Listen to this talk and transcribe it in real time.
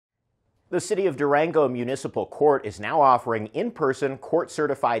The City of Durango Municipal Court is now offering in-person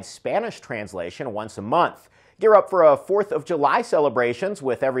court-certified Spanish translation once a month. Gear up for a 4th of July celebrations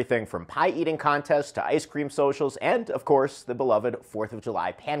with everything from pie-eating contests to ice cream socials and, of course, the beloved 4th of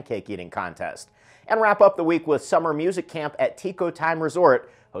July pancake eating contest. And wrap up the week with summer music camp at Tico Time Resort,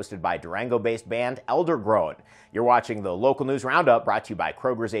 hosted by Durango-based band Eldergrown. You're watching the Local News Roundup, brought to you by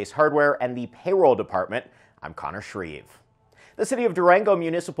Kroger's Ace Hardware and the Payroll Department. I'm Connor Shreve. The City of Durango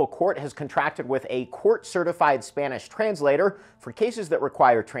Municipal Court has contracted with a court-certified Spanish translator for cases that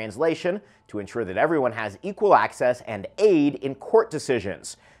require translation to ensure that everyone has equal access and aid in court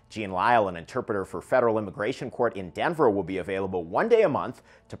decisions. Jean Lyle, an interpreter for Federal Immigration Court in Denver, will be available one day a month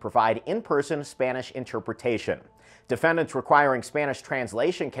to provide in-person Spanish interpretation. Defendants requiring Spanish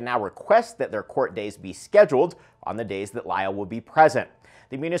translation can now request that their court days be scheduled on the days that Lyle will be present.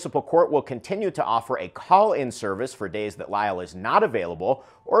 The municipal court will continue to offer a call-in service for days that Lyle is not available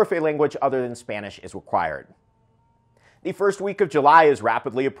or if a language other than Spanish is required. The first week of July is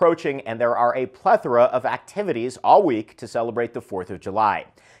rapidly approaching, and there are a plethora of activities all week to celebrate the 4th of July.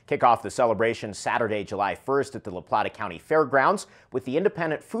 Kick off the celebration Saturday, July 1st at the La Plata County Fairgrounds with the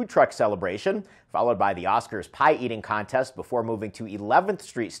Independent Food Truck Celebration, followed by the Oscars Pie Eating Contest before moving to 11th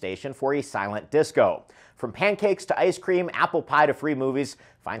Street Station for a silent disco. From pancakes to ice cream, apple pie to free movies,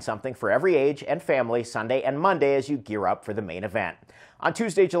 find something for every age and family Sunday and Monday as you gear up for the main event. On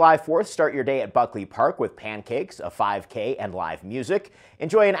Tuesday, July 4th, start your day at Buckley Park with pancakes, a 5K, and live music.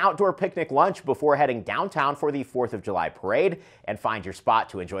 Enjoy an outdoor picnic lunch before heading downtown for the 4th of July parade, and find your spot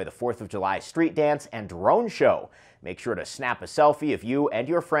to enjoy the 4th of July street dance and drone show. Make sure to snap a selfie of you and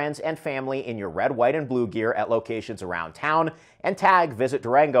your friends and family in your red, white, and blue gear at locations around town, and tag Visit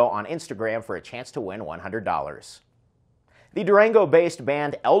Durango on Instagram for a chance to win $100. The Durango-based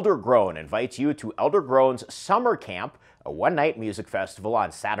band Eldergrown invites you to Eldergrown's Summer Camp, a one-night music festival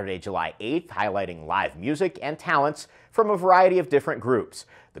on Saturday, July 8th, highlighting live music and talents from a variety of different groups.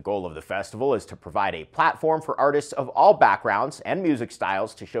 The goal of the festival is to provide a platform for artists of all backgrounds and music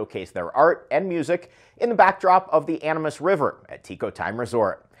styles to showcase their art and music in the backdrop of the Animas River at Tico Time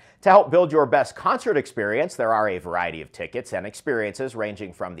Resort. To help build your best concert experience, there are a variety of tickets and experiences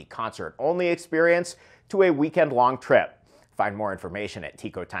ranging from the concert-only experience to a weekend-long trip. Find more information at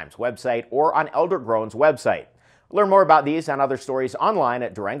Tico Time's website or on Eldergrown's website. Learn more about these and other stories online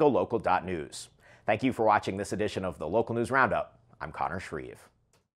at durangolocal.news. Thank you for watching this edition of the Local News Roundup. I'm Connor Shreve.